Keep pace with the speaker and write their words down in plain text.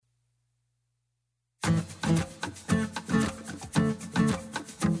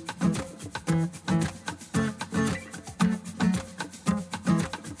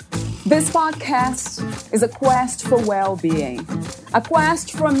This podcast is a quest for well-being, a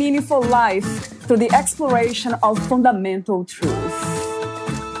quest for a meaningful life through the exploration of fundamental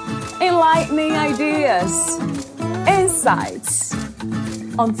truth. Enlightening ideas, insights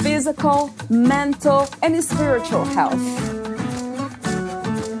on physical, mental, and spiritual health.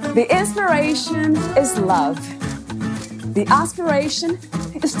 The inspiration is love. The aspiration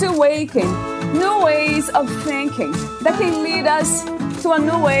is to awaken new ways of thinking that can lead us to a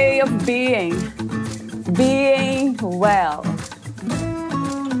new way of being well.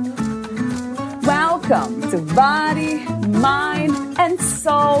 Welcome to Body, Mind, and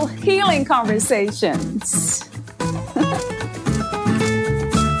Soul Healing Conversations.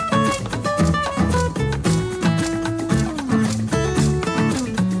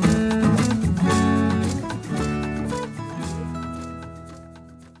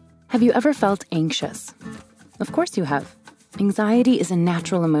 Have you ever felt anxious? Of course you have. Anxiety is a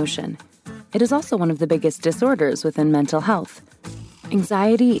natural emotion. It is also one of the biggest disorders within mental health.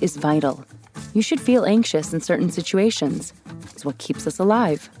 Anxiety is vital. You should feel anxious in certain situations. It's what keeps us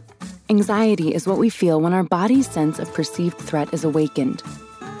alive. Anxiety is what we feel when our body's sense of perceived threat is awakened.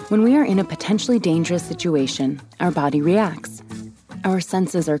 When we are in a potentially dangerous situation, our body reacts. Our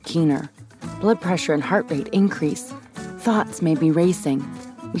senses are keener. Blood pressure and heart rate increase. Thoughts may be racing.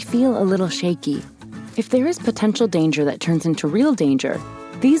 We feel a little shaky. If there is potential danger that turns into real danger,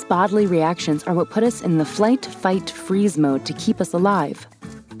 these bodily reactions are what put us in the flight, fight, freeze mode to keep us alive.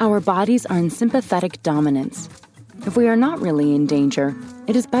 Our bodies are in sympathetic dominance. If we are not really in danger,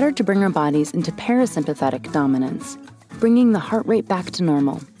 it is better to bring our bodies into parasympathetic dominance, bringing the heart rate back to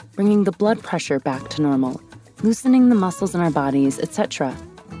normal, bringing the blood pressure back to normal, loosening the muscles in our bodies, etc.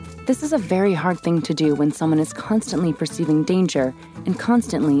 This is a very hard thing to do when someone is constantly perceiving danger and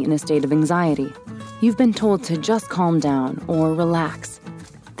constantly in a state of anxiety. You've been told to just calm down or relax.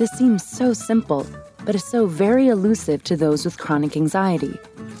 This seems so simple, but is so very elusive to those with chronic anxiety.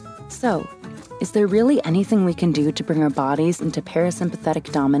 So, is there really anything we can do to bring our bodies into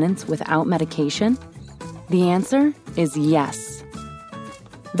parasympathetic dominance without medication? The answer is yes.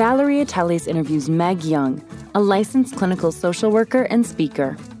 Valeria Teles interviews Meg Young, a licensed clinical social worker and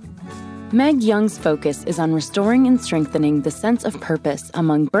speaker. Meg Young's focus is on restoring and strengthening the sense of purpose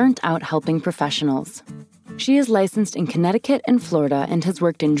among burnt-out helping professionals. She is licensed in Connecticut and Florida and has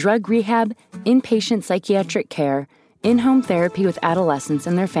worked in drug rehab, inpatient psychiatric care, in-home therapy with adolescents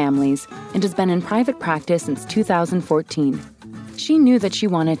and their families, and has been in private practice since 2014. She knew that she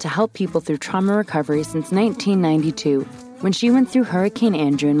wanted to help people through trauma recovery since 1992, when she went through Hurricane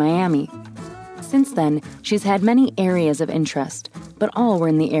Andrew in Miami. Since then, she's had many areas of interest, but all were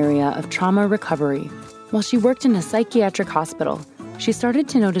in the area of trauma recovery. While she worked in a psychiatric hospital, she started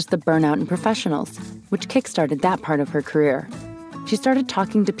to notice the burnout in professionals, which kickstarted that part of her career. She started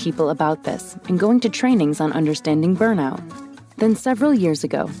talking to people about this and going to trainings on understanding burnout. Then several years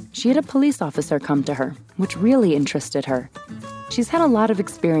ago, she had a police officer come to her, which really interested her. She's had a lot of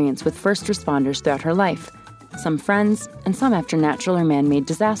experience with first responders throughout her life, some friends and some after natural or man-made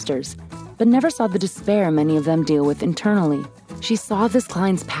disasters, but never saw the despair many of them deal with internally. She saw this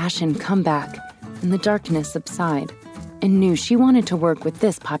client's passion come back and the darkness subside, and knew she wanted to work with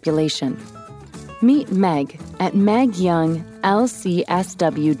this population. Meet Meg at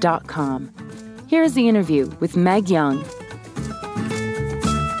megyounglcsw.com. Here is the interview with Meg Young.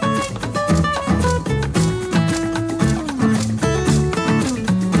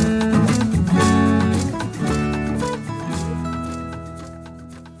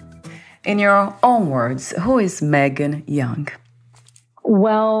 In your own words, who is Megan Young?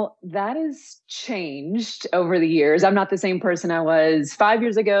 Well, that has changed over the years. I'm not the same person I was 5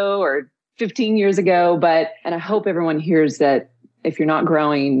 years ago or 15 years ago, and I hope everyone hears that if you're not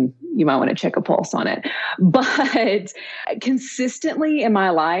growing, you might want to check a pulse on it. But consistently in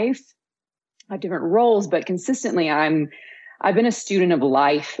my life, I have different roles, but consistently I've been a student of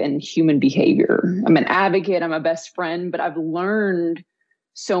life and human behavior. I'm an advocate, I'm a best friend, but I've learned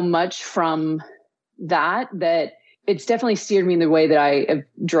so much from that it's definitely steered me in the way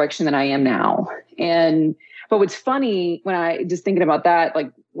direction that I am now. But what's funny when I just thinking about that,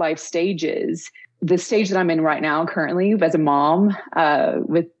 like life stages, the stage that I'm in right now currently as a mom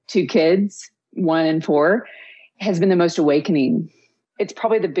with 2 kids, 1 and 4, has been the most awakening. It's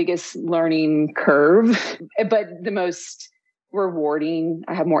probably the biggest learning curve, but the most rewarding.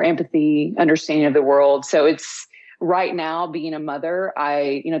 I have more empathy, understanding of the world. So it's right now being a mother,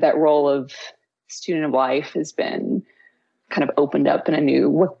 that role of student of life has been kind of opened up in a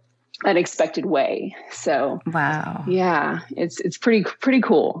new unexpected way. So wow. Yeah, it's pretty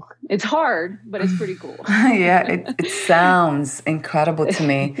cool. It's hard, but it's pretty cool. Yeah, it sounds incredible to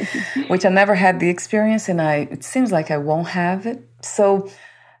me, which I never had the experience, and it seems like I won't have it. So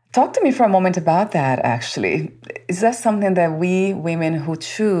talk to me for a moment about that, actually. Is that something that we women who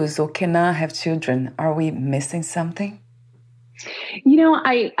choose or cannot have children, are we missing something?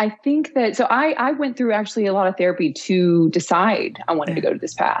 I think that, so I went through actually a lot of therapy to decide I wanted to go to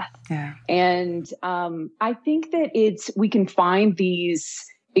this path. Yeah. And I think that we can find these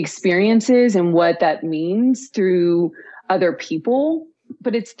experiences and what that means through other people,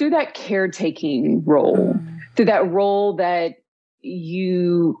 but it's through that caretaking role, through that role that and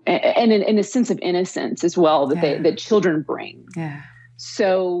in a sense of innocence as well, that children bring. Yeah.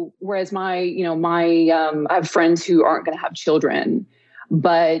 So whereas I have friends who aren't going to have children,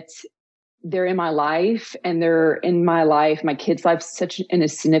 but they're in my life, and they're in my life, my kids' life, in a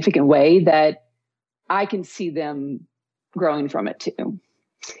significant way that I can see them growing from it too.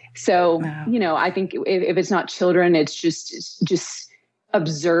 So, wow. I think if it's not children, it's just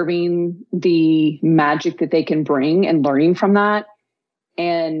observing the magic that they can bring and learning from that.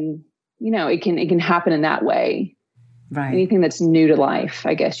 And, it can happen in that way. Right. Anything that's new to life,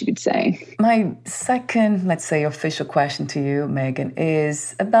 I guess you could say. My second, let's say, official question to you, Megan,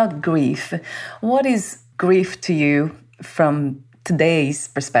 is about grief. What is grief to you from today's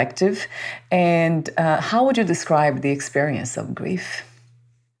perspective? And how would you describe the experience of grief?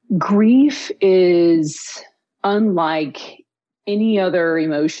 Grief is unlike any other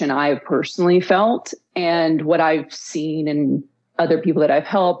emotion I've personally felt, and what I've seen in other people that I've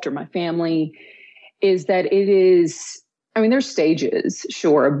helped or my family is that it is, there's stages,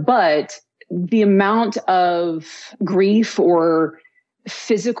 sure, but the amount of grief or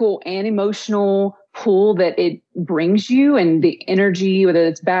physical and emotional pull that it brings you, and the energy, whether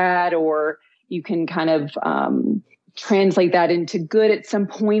it's bad or you can kind of translate that into good at some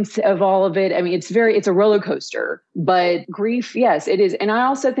points of all of it. It's a roller coaster, but grief, yes, it is. And I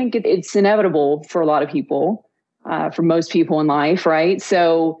also think it's inevitable for a lot of people, for most people in life, right?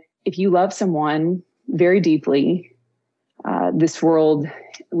 So if you love someone very deeply, this world,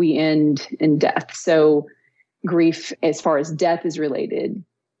 we end in death. So grief, as far as death is related,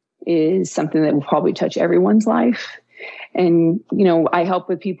 is something that will probably touch everyone's life. And, I help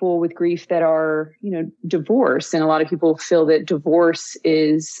with people with grief that are, divorced. And a lot of people feel that divorce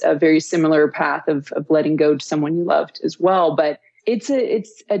is a very similar path of letting go to someone you loved as well. But it's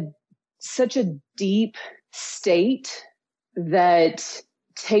such a deep state that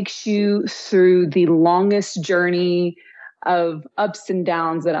takes you through the longest journey of ups and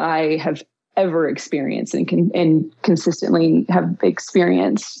downs that I have ever experienced and consistently have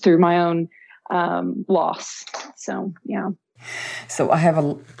experienced through my own loss. So, yeah. So I have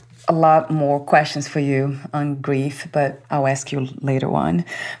a lot more questions for you on grief, but I'll ask you later on.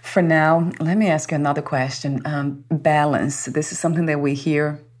 For now, let me ask you another question. Balance. This is something that we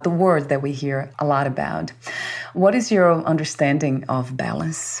hear, the word that we hear a lot about. What is your understanding of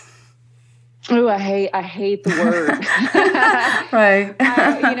balance? Oh, I hate the word. Right.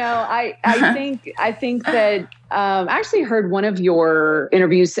 I think that I actually heard one of your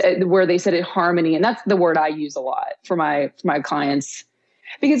interviews where they said harmony, and that's the word I use a lot for my clients,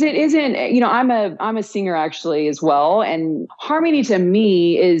 because it isn't. I'm a singer actually as well, and harmony to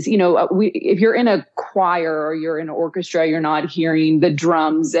me is if you're in a choir or you're in an orchestra, you're not hearing the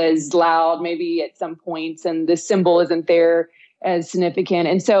drums as loud, maybe at some points, and the cymbal isn't there as significant.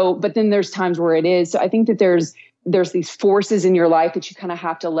 And so, but then there's times where it is. So I think that there's these forces in your life that you kind of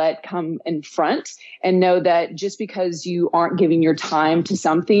have to let come in front, and know that just because you aren't giving your time to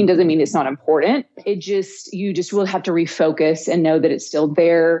something doesn't mean it's not important. You just will have to refocus and know that it's still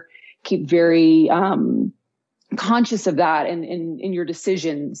there. Keep very conscious of that, and in your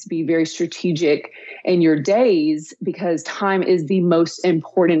decisions, be very strategic in your days, because time is the most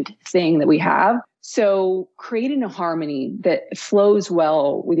important thing that we have. So creating a harmony that flows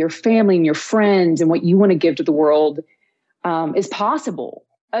well with your family and your friends and what you want to give to the world is possible.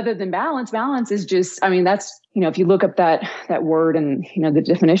 Other than balance is just, that's, if you look up that word and, the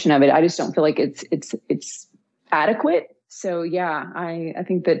definition of it, I just don't feel like it's adequate. So yeah, I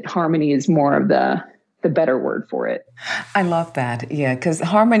think that harmony is more of the better word for it. I love that. Yeah, because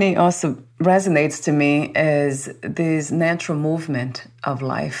harmony also resonates to me as this natural movement of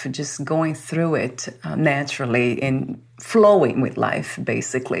life, just going through it naturally and flowing with life,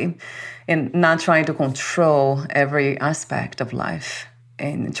 basically, and not trying to control every aspect of life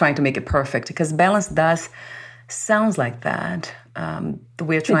and trying to make it perfect, because balance sounds like that.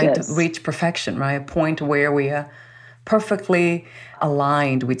 We're trying to reach perfection, right? A point where we are perfectly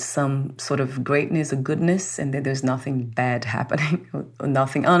aligned with some sort of greatness or goodness, and then there's nothing bad happening or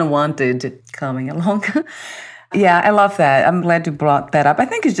nothing unwanted coming along. Yeah, I love that. I'm glad you brought that up. I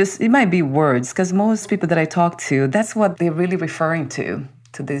think it might be words, because most people that I talk to, that's what they're really referring to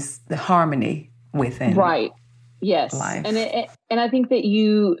the harmony within. Right. Yes. Life. And I think that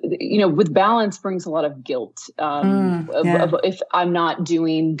you know, with balance brings a lot of guilt. Of if I'm not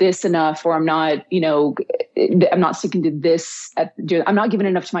doing this enough, or I'm not, you know, I'm not sticking to this, I'm not giving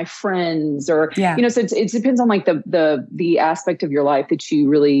enough to my friends, or, you know, so it depends on like the aspect of your life that you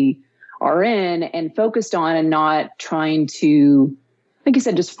really are in and focused on, and not trying to, like you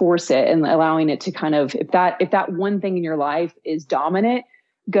said, just force it and allowing it to kind of, if that one thing in your life is dominant,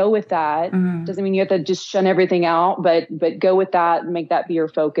 go with that. Doesn't mean you have to just shun everything out, but go with that and make that be your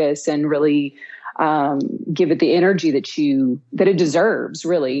focus, and really give it the energy that it deserves,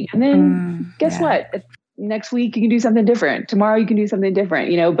 really. And then guess what? Next week you can do something different. Tomorrow you can do something different,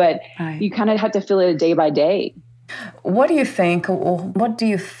 you know, but you kind of have to feel it day by day. What do you think, or what do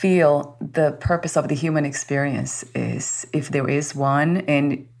you feel the purpose of the human experience is, if there is one,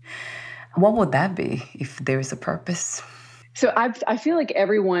 and what would that be if there is a purpose? So I feel like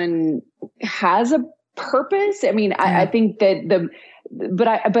everyone has a purpose. I mean, I think that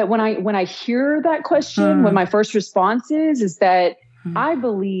but when I hear that question, what my first response is that I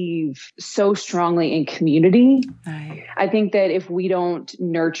believe so strongly in community. I think that if we don't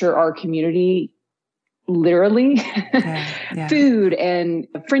nurture our community, literally, food and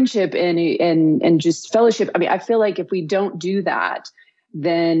friendship and just fellowship. I mean, I feel like if we don't do that,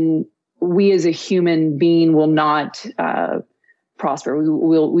 then we as a human being will not prosper.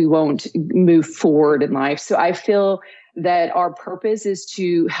 We won't move forward in life. So I feel that our purpose is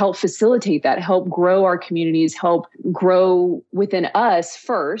to help facilitate that, help grow our communities, help grow within us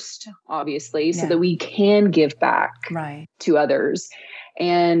first, obviously, so that we can give back to others.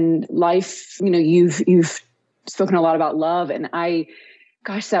 And life, you know, you've spoken a lot about love, and I've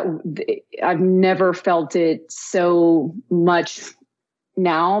never felt it so much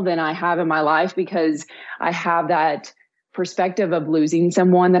now than I have in my life, because I have that perspective of losing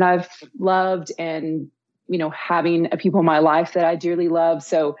someone that I've loved, and, you know, having people in my life that I dearly love.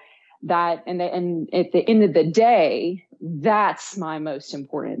 So that, and at the end of the day, that's my most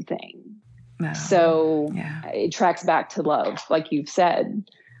important thing. Wow. So it tracks back to love, like you've said.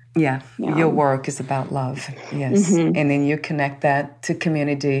 Yeah, your work is about love, yes. And then you connect that to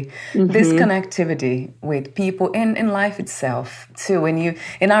community, this connectivity with people in life itself too,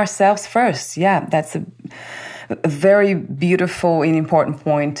 and ourselves first. Yeah, that's a very beautiful and important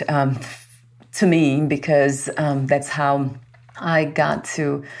point to me, because that's how I got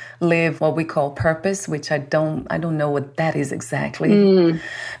to live what we call purpose, which I don't know what that is exactly,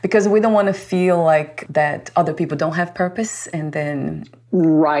 because we don't want to feel like that other people don't have purpose, and then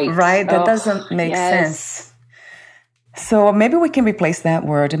right that doesn't make sense. So maybe we can replace that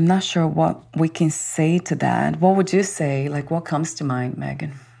word. I'm not sure what we can say to that. What would you say? Like, what comes to mind,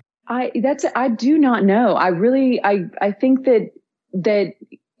 Megan? I do not know. I think that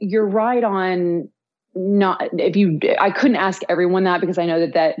you're right on. I couldn't ask everyone that, because I know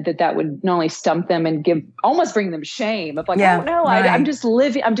that would not only stump them and almost bring them shame of like, I don't know, I'm just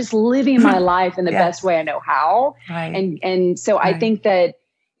living my life in the best way I know how. And so I think that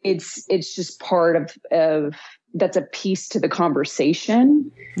it's just part of that's a piece to the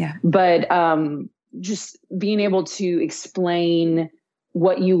conversation. Yeah. But just being able to explain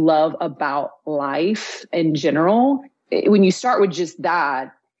what you love about life in general, when you start with just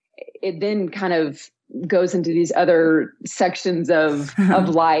that, it then kind of goes into these other sections of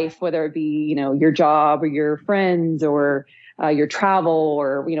life, whether it be, you know, your job or your friends or your travel,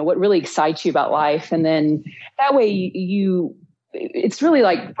 or, you know, what really excites you about life. And then that way it's really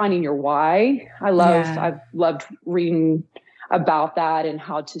like finding your why. I've loved reading about that and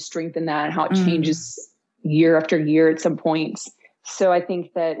how to strengthen that and how it changes year after year at some points. So I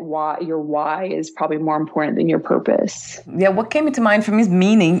think that your why is probably more important than your purpose. Yeah, what came into mind for me is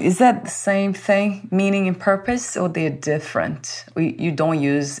meaning. Is that the same thing, meaning and purpose, or they're different? You don't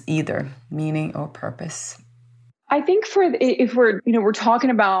use either meaning or purpose. I think if we're talking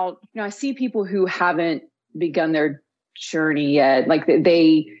about, you know, I see people who haven't begun their journey yet. Like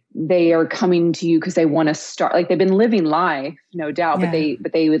they are coming to you because they want to start. Like they've been living life, no doubt, but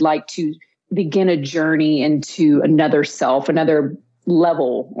they would like to begin a journey into another self, another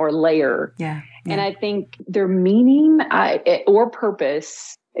level or layer. Yeah. And I think their meaning or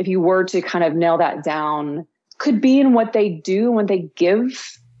purpose, if you were to kind of nail that down, could be in what they do and what they give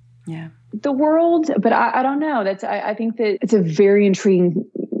the world. But I don't know. I think that it's a very intriguing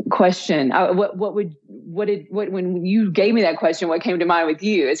question. What when you gave me that question, what came to mind with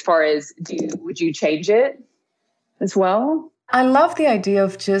you as far as would you change it as well? I love the idea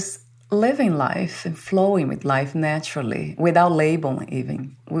of just living life and flowing with life naturally without label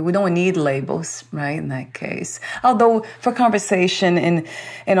even. We don't need labels, right, in that case. Although for conversation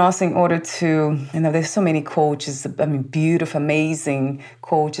and also in order to, there's so many coaches, beautiful, amazing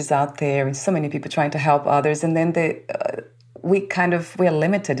coaches out there and so many people trying to help others. And then we are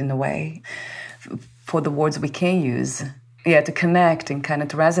limited in a way for the words we can use. Yeah, to connect and kind of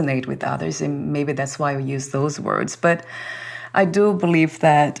to resonate with others. And maybe that's why we use those words. But I do believe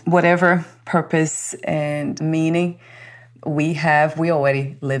that whatever purpose and meaning we have, we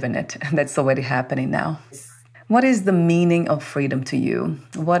already live in it. That's already happening now. What is the meaning of freedom to you?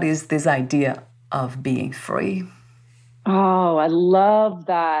 What is this idea of being free? Oh, I love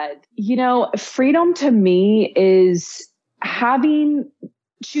that. Freedom to me is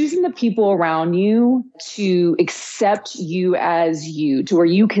choosing the people around you to accept you as you, to where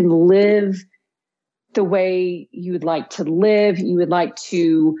you can live the way you would like to live, you would like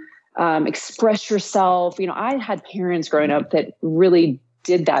to express yourself. I had parents growing up that really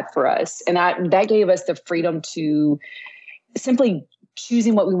did that for us. And that gave us the freedom to simply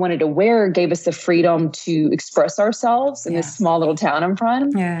choosing what we wanted to wear, gave us the freedom to express ourselves in this small little town I'm from.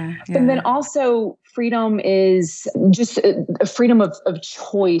 Yeah. And then also freedom is just a freedom of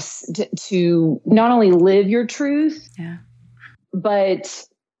choice to not only live your truth, but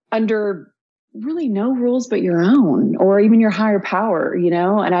under really no rules but your own, or even your higher power,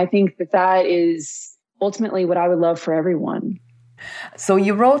 and I think that is ultimately what I would love for everyone. So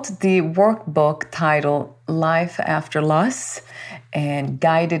you wrote the workbook titled Life After Loss and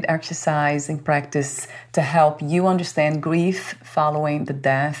guided exercise and practice to help you understand grief following the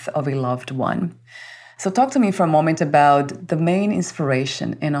death of a loved one. So talk to me for a moment about the main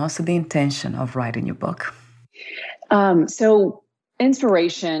inspiration and also the intention of writing your book.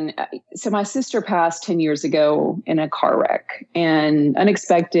 Inspiration. So my sister passed 10 years ago in a car wreck, and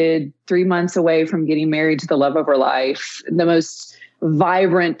unexpected, 3 months away from getting married to the love of her life, the most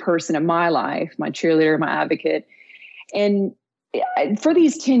vibrant person in my life, my cheerleader, my advocate. And for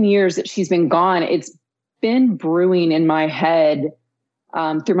these 10 years that she's been gone, it's been brewing in my head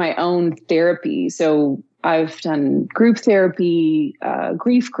through my own therapy. So I've done group therapy,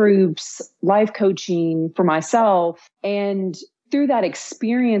 grief groups, life coaching for myself. And through that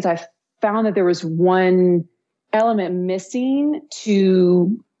experience, I found that there was one element missing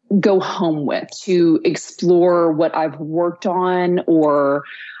to go home with, to explore what I've worked on or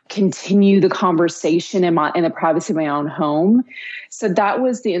continue the conversation in the privacy of my own home. So that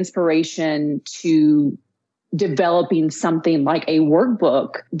was the inspiration to developing something like a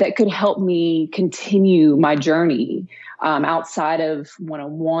workbook that could help me continue my journey outside of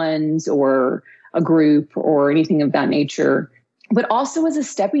one-on-ones or a group or anything of that nature. But also as a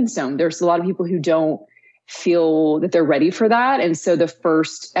stepping stone. There's a lot of people who don't feel that they're ready for that. And so the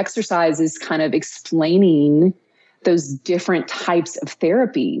first exercise is kind of explaining those different types of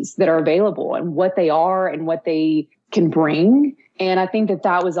therapies that are available and what they are and what they can bring. And I think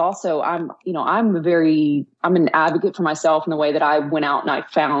that was also, I'm an advocate for myself in the way that I went out and I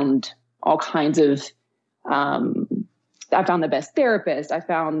found all kinds of, I found the best therapist. I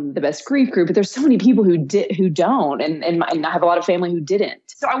found the best grief group, but there's so many people who don't, and I have a lot of family who didn't.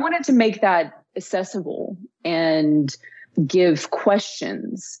 So I wanted to make that accessible and give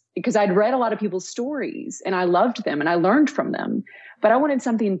questions because I'd read a lot of people's stories and I loved them and I learned from them, but I wanted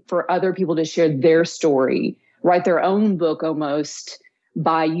something for other people to share their story, write their own book almost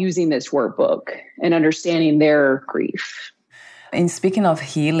by using this workbook and understanding their grief. And speaking of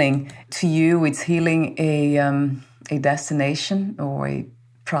healing, to you, it's healing a destination or a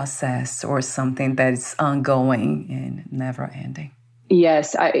process or something that is ongoing and never ending?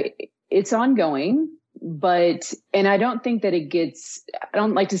 Yes, it's ongoing, and I don't think that I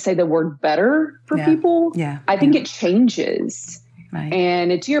don't like to say the word better for people. Yeah. I think it changes. Right.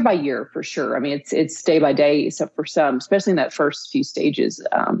 And it's year by year for sure. I mean, it's day by day. So for some, especially in that first few stages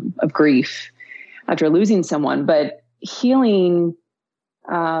of grief after losing someone, but healing,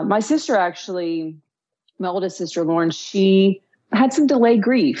 my sister actually, my oldest sister, Lauren, she had some delayed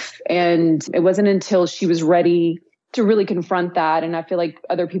grief, and it wasn't until she was ready to really confront that. And I feel like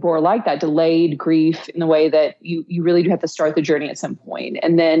other people are like that, delayed grief in the way that you really do have to start the journey at some point.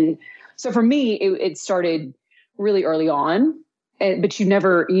 And then, so for me, it started really early on, but you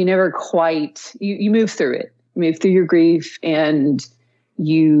never quite, you move through it, you move through your grief and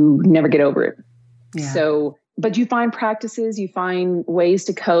you never get over it. Yeah. So, but you find practices, you find ways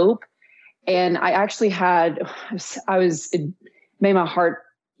to cope. And I actually it made my heart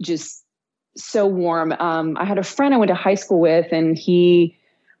just so warm. I had a friend I went to high school with, and he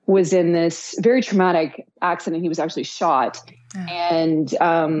was in this very traumatic accident. He was actually shot. And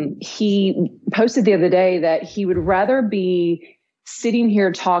he posted the other day that he would rather be sitting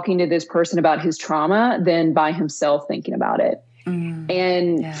here talking to this person about his trauma than by himself thinking about it.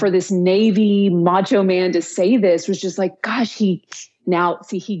 And for this Navy macho man to say this was just like, gosh, he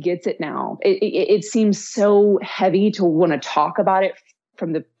gets it now. It seems so heavy to want to talk about it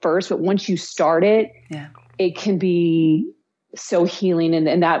from the first, but once you start it, it can be so healing.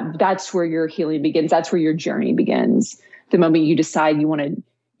 And that's where your healing begins. That's where your journey begins. The moment you decide you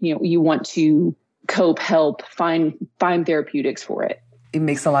want to cope, help, find therapeutics for it. It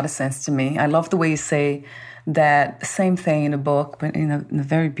makes a lot of sense to me. I love the way you say that same thing in a book, but in a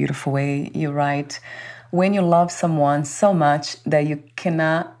very beautiful way. You write, when you love someone so much that you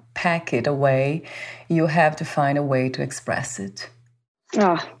cannot pack it away, you have to find a way to express it.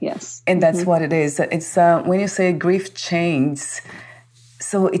 Ah, yes. And that's what it is. It's when you say grief changes,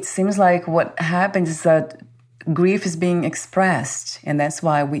 so it seems like what happens is that grief is being expressed, and that's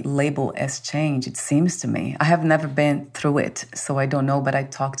why we label as change, it seems to me. I have never been through it, so I don't know, but I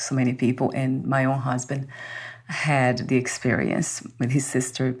talked to so many people, and my own husband had the experience with his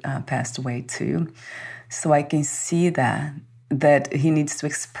sister passed away too. So I can see that he needs to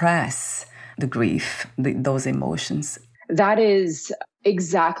express the grief, those emotions. That is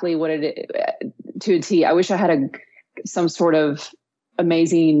exactly what it is, to a T. I wish I had some sort of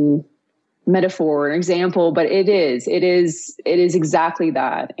amazing metaphor or example, but it is exactly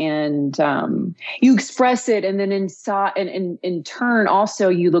that. And you express it, and then inside, and in turn, also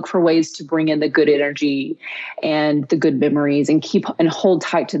you look for ways to bring in the good energy and the good memories and hold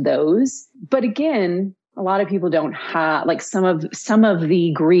tight to those. But again, a lot of people don't have, like, some of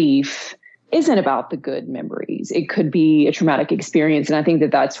the grief isn't about the good memories. It could be a traumatic experience. And I think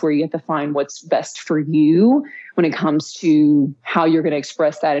that's where you have to find what's best for you when it comes to how you're going to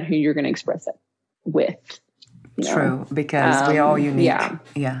express that and who you're going to express it with. True, because we're all unique.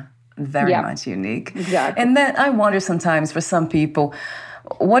 Yeah, very much unique. Exactly. And then I wonder sometimes for some people,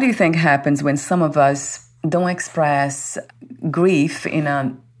 what do you think happens when some of us don't express grief in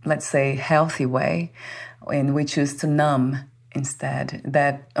a, let's say, healthy way, and we choose to numb instead?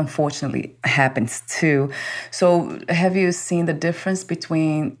 That unfortunately happens too. So have you seen the difference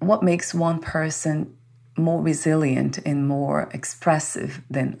between what makes one person more resilient and more expressive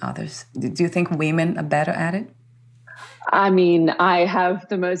than others? Do you think women are better at it? I mean, I have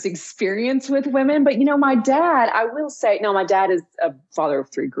the most experience with women, but my dad, I will say, no, my dad is a father of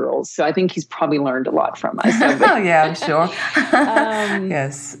 3 girls, so I think he's probably learned a lot from us. Oh yeah, I'm sure.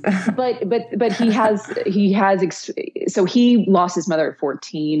 Yes. But so he lost his mother at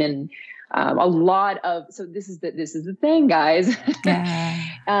 14, and a lot of, so this is the thing, guys.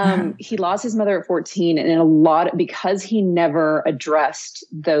 He lost his mother at 14, and because he never addressed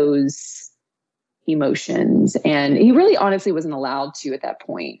those emotions, and he really honestly wasn't allowed to at that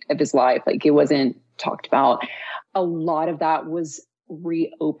point of his life. Like, it wasn't talked about. A lot of that was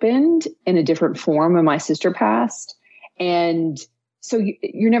reopened in a different form when my sister passed. And so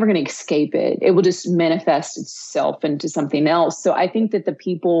you're never going to escape it. It will just manifest itself into something else. So I think that the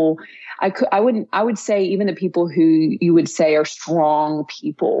people, I would say even the people who you would say are strong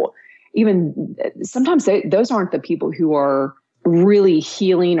people, even sometimes those aren't the people who are really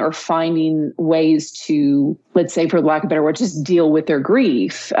healing or finding ways to, let's say, for lack of a better word, just deal with their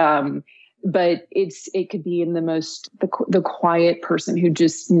grief. But it could be in the quiet person who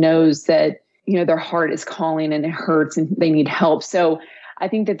just knows that, their heart is calling and it hurts and they need help. So I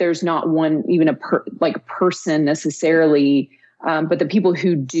think that there's not one, even person necessarily, but the people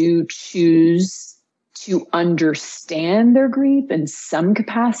who do choose to understand their grief in some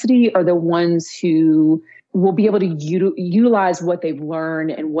capacity are the ones who will be able to utilize what they've learned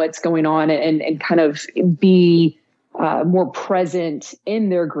and what's going on and kind of be more present in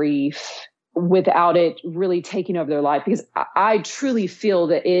their grief without it really taking over their life. Because I truly feel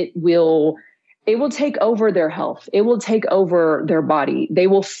that it will take over their health. It will take over their body. They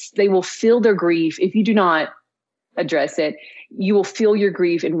will feel their grief. If you do not address it, you will feel your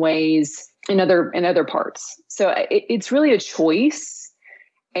grief in ways in other parts. So it's really a choice.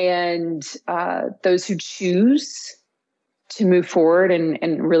 And those who choose to move forward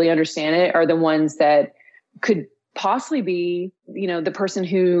and really understand it are the ones that could possibly be, the person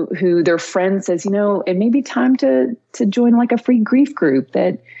who their friend says, it may be time to join like a free grief group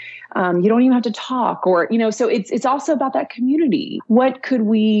that you don't even have to talk, or, so it's also about that community. How could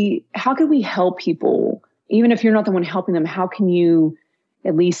we help people? Even if you're not the one helping them, how can you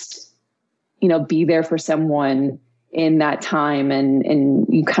at least, be there for someone in that time. And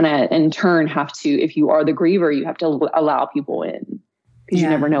you kind of in turn have to, if you are the griever, you have to allow people in, because you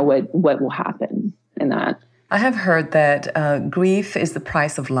never know what will happen in that. I have heard that grief is the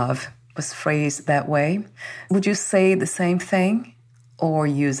price of love, was phrased that way. Would you say the same thing or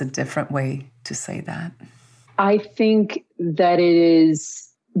use a different way to say that? I think that it is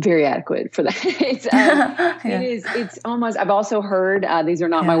very adequate for that. It is. It's almost, I've also heard, these are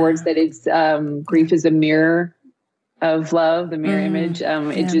not my words, that it's grief is a mirror of love, the mirror image.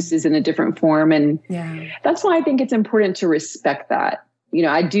 It just is in a different form. And that's why I think it's important to respect that. You know,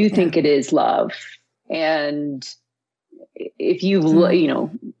 I do think it is love. And if you,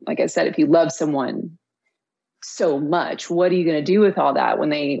 like I said, if you love someone so much, what are you going to do with all that when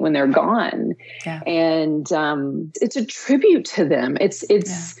they're gone? And it's a tribute to them.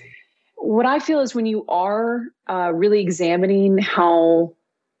 It's what I feel is when you are really examining how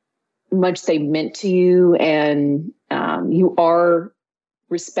much they meant to you, and you are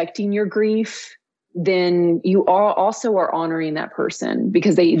respecting your grief, then you are honoring that person,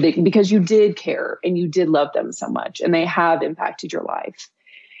 because because you did care and you did love them so much, and they have impacted your life.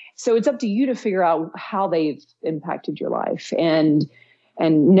 So it's up to you to figure out how they've impacted your life, and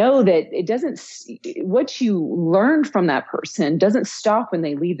know that it doesn't, what you learned from that person doesn't stop when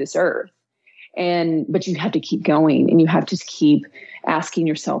they leave this earth. But you have to keep going, and you have to keep asking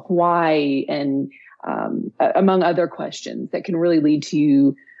yourself why, and among other questions that can really lead to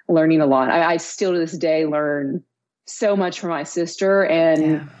you learning a lot. I still to this day learn so much from my sister,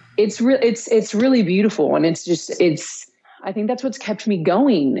 and it's really beautiful. And I think that's what's kept me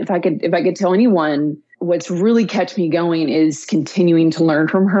going. If I could tell anyone, what's really kept me going is continuing to learn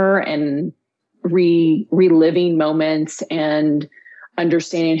from her, and reliving moments, and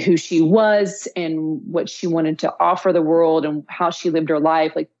understanding who she was and what she wanted to offer the world, and how she lived her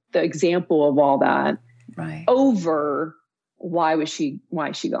life, like the example of all that, over why is she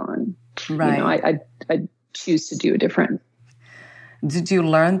gone? Right. You know, I choose to do it different. Did you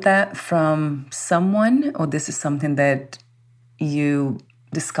learn that from someone, or this is something that you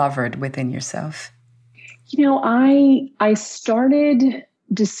discovered within yourself? You know, I started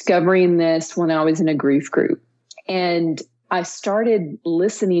discovering this when I was in a grief group, and I started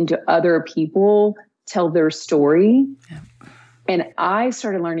listening to other people tell their story, and I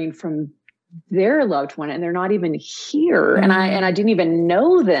started learning from their loved one, and they're not even here. And I didn't even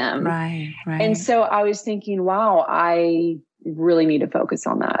know them. Right. And so I was thinking, wow, I really need to focus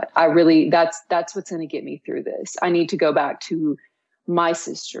on that. That's what's going to get me through this. I need to go back to my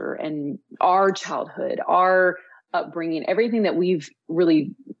sister and our childhood, our upbringing, everything that we've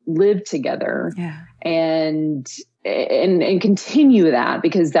really lived together, and continue that,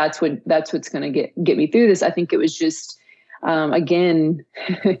 because that's what's going to get me through this. I think it was just, again,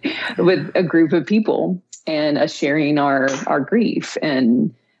 with a group of people, and us sharing our grief,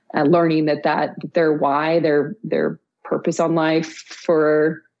 and learning that their why, their purpose on life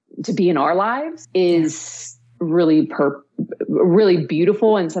to be in our lives is really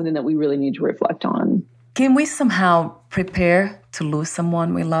beautiful, and something that we really need to reflect on. Can we somehow prepare to lose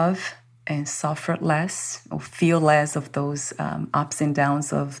someone we love and suffer less, or feel less of those ups and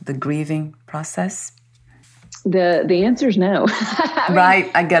downs of the grieving process? The answer is no.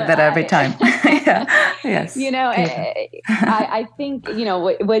 I get that every time. Yes. You know, I think, you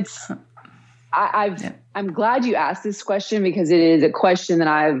know, I'm glad you asked this question, because it is a question that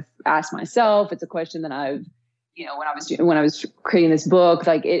I've asked myself. It's a question that I've, you know, when I was creating this book,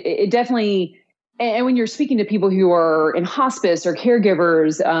 like it definitely. And when you're speaking to people who are in hospice or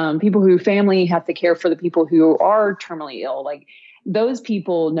caregivers, people who family have to care for the people who are terminally ill, like those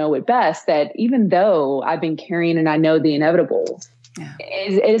people know it best, that even though I've been carrying and I know the inevitable,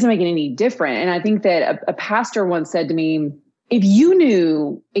 it doesn't make it any different. And I think that a pastor once said to me, if you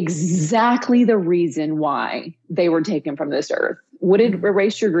knew exactly the reason why they were taken from this earth, would it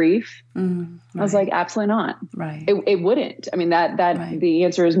erase your grief? I was like, absolutely not. Right. It wouldn't. I mean, the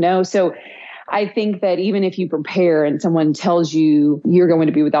answer is no. So I think that even if you prepare and someone tells you you're going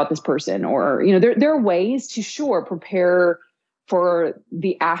to be without this person, or, you know, there are ways to prepare for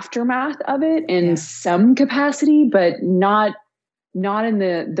the aftermath of it in some capacity, but not in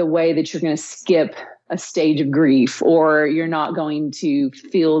the way that you're going to skip a stage of grief, or you're not going to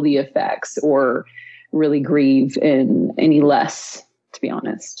feel the effects or really grieve in any less, to be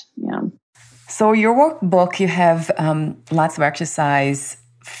honest. Yeah. So your workbook, you have lots of exercise,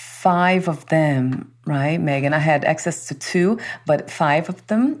 5 of them, right, Megan? I had access to 2, but 5 of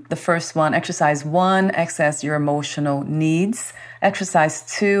them. The first one, exercise 1, access your emotional needs. Exercise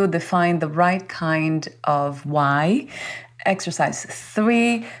 2, define the right kind of why. Exercise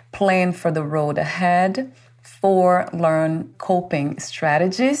 3, plan for the road ahead. 4, learn coping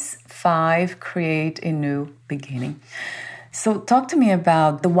strategies. 5, create a new beginning. So talk to me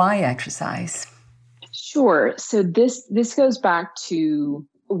about the why exercise. Sure. So this goes back to,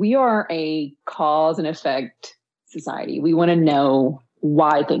 we are a cause and effect society. We want to know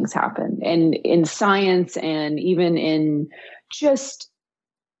why things happen. And in science and even in just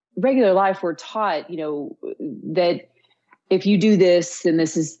regular life, we're taught, that if you do this, then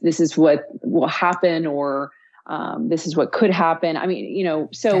this is what will happen, or this is what could happen. I mean,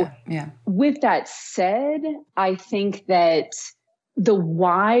 With that said, I think that the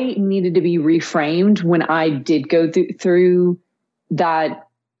why needed to be reframed when I did go through that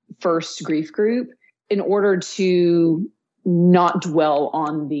first grief group, in order to not dwell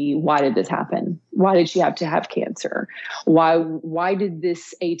on the why did this happen? Why did she have to have cancer? Why did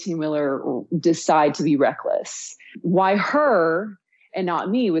this 18-wheeler decide to be reckless? Why her and not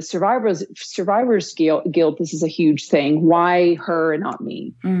me? With survivor's guilt, this is a huge thing. Why her and not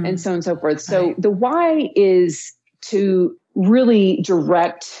me? And so on and so forth. So the why is to really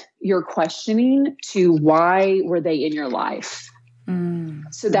direct your questioning to why were they in your life?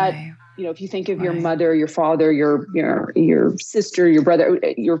 So that, if you think of your mother, your father, your sister, your brother,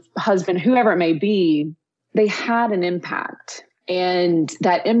 your husband, whoever it may be, they had an impact. And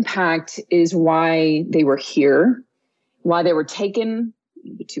that impact is why they were here, why they were taken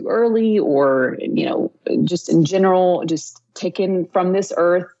too early, or, just in general, just taken from this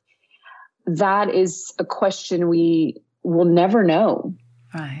earth. That is a question we will never know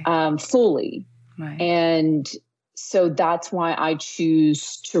fully. Right. And so that's why I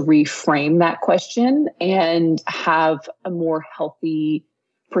choose to reframe that question and have a more healthy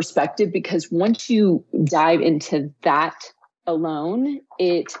perspective, because once you dive into that alone,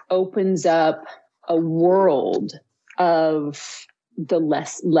 it opens up a world of the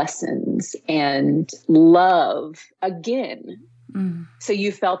lessons and love again. So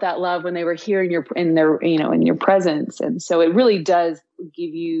you felt that love when they were here in your presence. And so it really does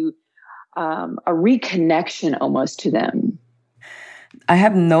give you a reconnection almost to them. I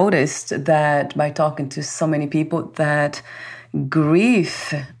have noticed that by talking to so many people that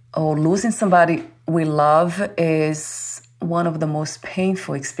grief or losing somebody we love is one of the most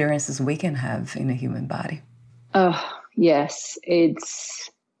painful experiences we can have in a human body. Oh, yes. It's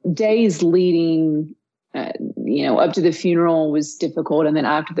days leading, up to the funeral was difficult, and then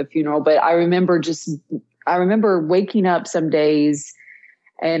after the funeral. But I remember waking up some days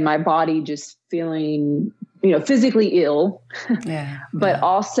and my body just feeling, physically ill, but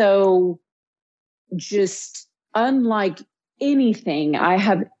also just unlike anything I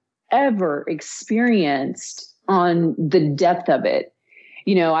have ever experienced on the depth of it.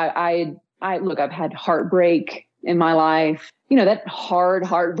 I've had heartbreak in my life, that hard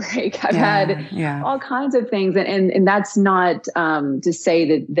heartbreak. I've had all kinds of things. And that's not to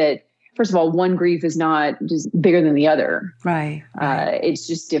say that, first of all, one grief is not just bigger than the other. Right. It's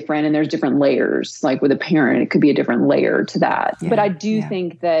just different. And there's different layers. Like with a parent, it could be a different layer to that. Yeah, but I do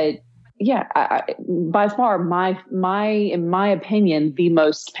think that, by far, in my opinion, the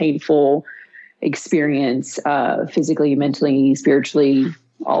most painful experience, physically, mentally, spiritually,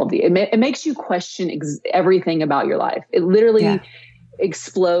 all of the, it makes you question everything about your life. It literally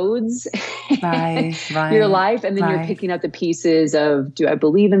explodes your life. And then you're picking up the pieces of, do I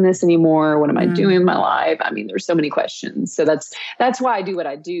believe in this anymore? What am I doing in my life? I mean, there's so many questions. So that's why I do what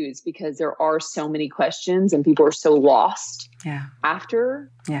I do, is because there are so many questions and people are so lost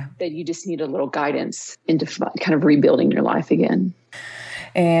after that you just need a little guidance into kind of rebuilding your life again.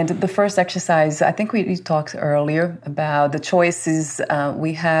 And the first exercise, I think we talked earlier about the choices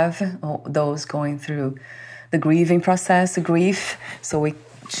we have, those going through the grieving process, grief. So we're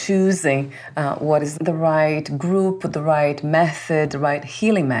choosing what is the right group, the right method, the right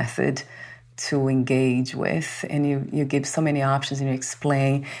healing method to engage with. And you give so many options and you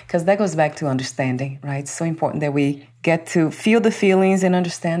explain, because that goes back to understanding, right? It's so important that we get to feel the feelings and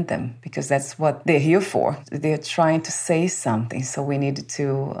understand them, because that's what they're here for. They're trying to say something. So we need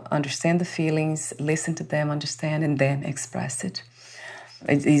to understand the feelings, listen to them, understand, and then express it.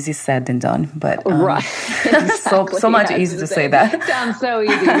 It's easy said than done, but right. Exactly. so much easier to say that. It sounds so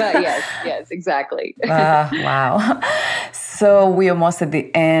easy, but yes, exactly. Wow. So we almost at the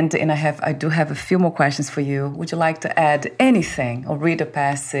end, and I do have a few more questions for you. Would you like to add anything or read a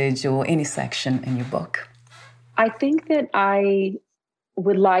passage or any section in your book? I think that I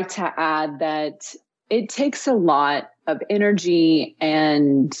would like to add that it takes a lot of energy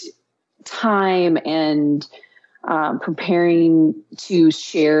and time and preparing to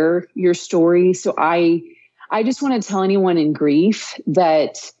share your story. So I just want to tell anyone in grief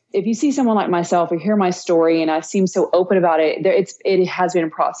that if you see someone like myself or hear my story and I seem so open about it, it has been a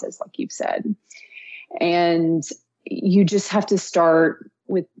process, like you've said. And you just have to start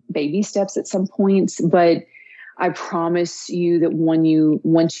with baby steps at some points. But I promise you that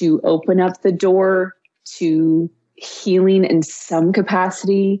once you open up the door to healing in some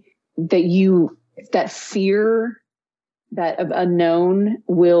capacity, that fear, that of unknown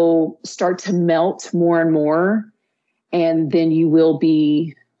will start to melt more and more. And then you will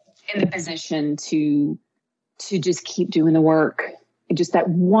be in the position to just keep doing the work. And just that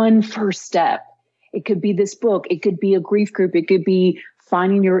one first step. It could be this book. It could be a grief group. It could be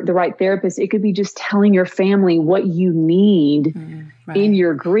finding the right therapist. It could be just telling your family what you need in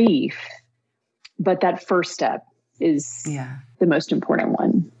your grief. But that first step is the most important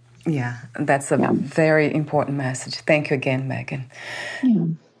one. Yeah, that's a very important message. Thank you again, Megan. Yeah.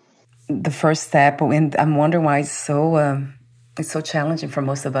 The first step, and I'm wondering why it's so challenging for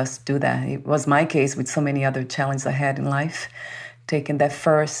most of us to do that. It was my case with so many other challenges I had in life, taking that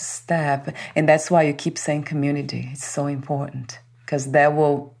first step. And that's why you keep saying community. It's so important because that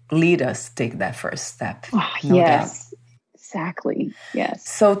will lead us to take that first step. No doubt. Exactly. Yes.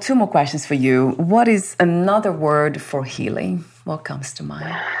 So 2 more questions for you. What is another word for healing? What comes to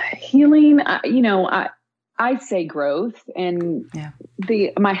mind? Healing, I'd say growth. And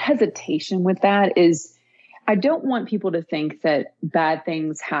my hesitation with that is I don't want people to think that bad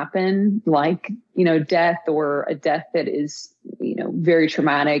things happen, like, death or a death that is, very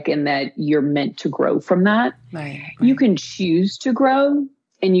traumatic and that you're meant to grow from that. Right. You can choose to grow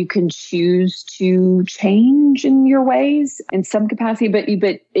and you can choose to change in your ways in some capacity,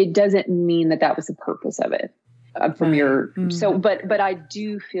 but it doesn't mean that was the purpose of it. But I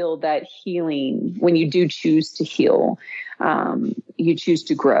do feel that healing, when you do choose to heal, you choose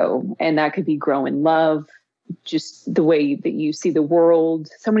to grow, and that could be grow in love, just the way that you see the world,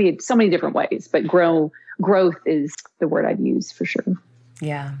 so many different ways, but growth is the word I'd use for sure.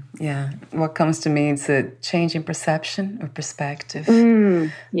 Yeah. What comes to me is a change in perception or perspective.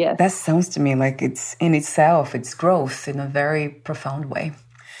 Yes. That sounds to me like it's in itself, it's growth in a very profound way.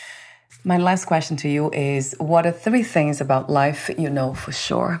 My last question to you is, what are 3 things about life you know for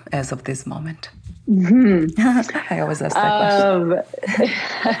sure as of this moment? I always ask that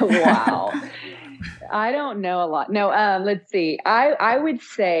question. Wow. I don't know a lot. No, let's see. I would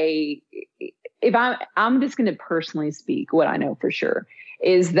say, if I'm just going to personally speak, what I know for sure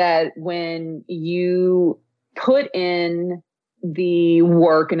is that when you put in the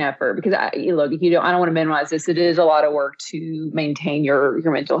work and effort, because I don't want to minimize this. It is a lot of work to maintain your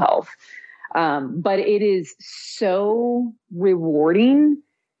mental health. But it is so rewarding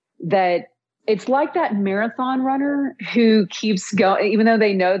that it's like that marathon runner who keeps going, even though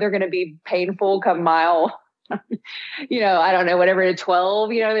they know they're going to be painful come mile, I don't know, whatever, to 12,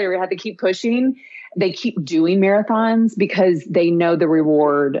 they have to keep pushing. They keep doing marathons because they know the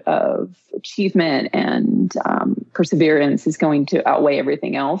reward of achievement and perseverance is going to outweigh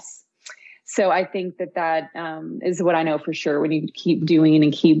everything else. So I think that is what I know for sure. When you keep doing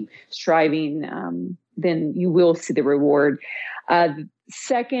and keep striving, then you will see the reward.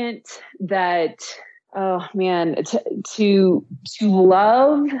 Second, that, to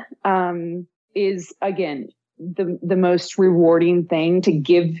love is, again, the most rewarding thing, to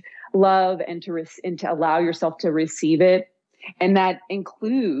give love and to allow yourself to receive it. And that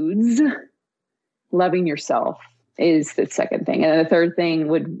includes loving yourself is the second thing. And the third thing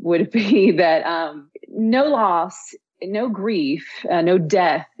would be that no loss, no grief, no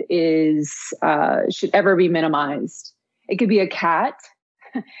death should ever be minimized. It could be a cat.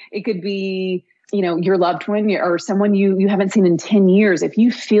 It could be, your loved one or someone you haven't seen in 10 years. If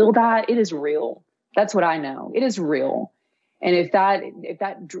you feel that, it is real. That's what I know. It is real. And if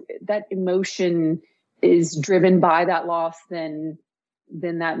that emotion is driven by that loss, then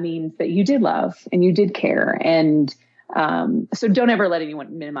that means that you did love and you did care. And so don't ever let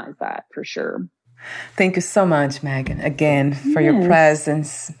anyone minimize that, for sure. Thank you so much, Megan, again, for your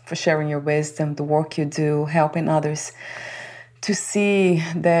presence, for sharing your wisdom, the work you do, helping others to see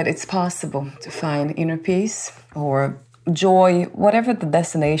that it's possible to find inner peace or joy, whatever the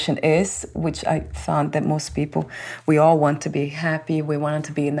destination is, which I found that most people, we all want to be happy. We want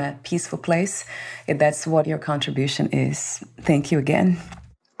to be in that peaceful place. And that's what your contribution is. Thank you again.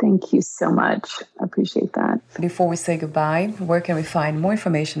 Thank you so much. I appreciate that. Before we say goodbye, where can we find more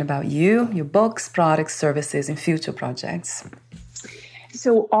information about you, your books, products, services, and future projects?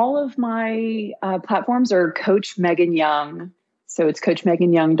 So all of my platforms are Coach Megan Young. So it's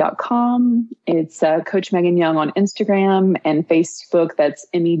CoachMeganYoung.com. It's Coach Megan Young on Instagram and Facebook. That's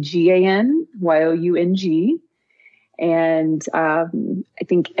MEGANYOUNG. And I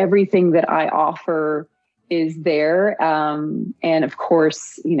think everything that I offer is there. And of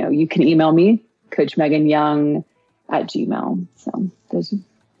course, you can email me, CoachMeganYoung@gmail.com. So those,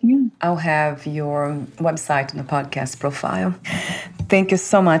 yeah. I'll have your website in the podcast profile. Thank you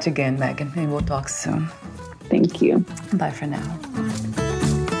so much again, Megan, and we'll talk soon. Thank you. Bye for now.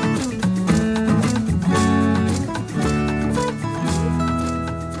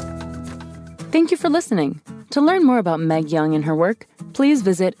 Thank you for listening. To learn more about Meg Young and her work, please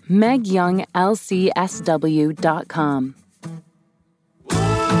visit megyounglcsw.com.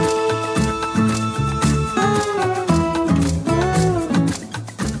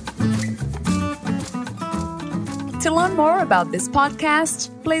 To learn more about this podcast,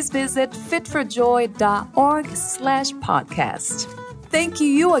 please visit fitforjoy.org/podcast. Thank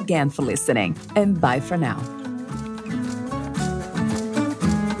you again for listening, and bye for now.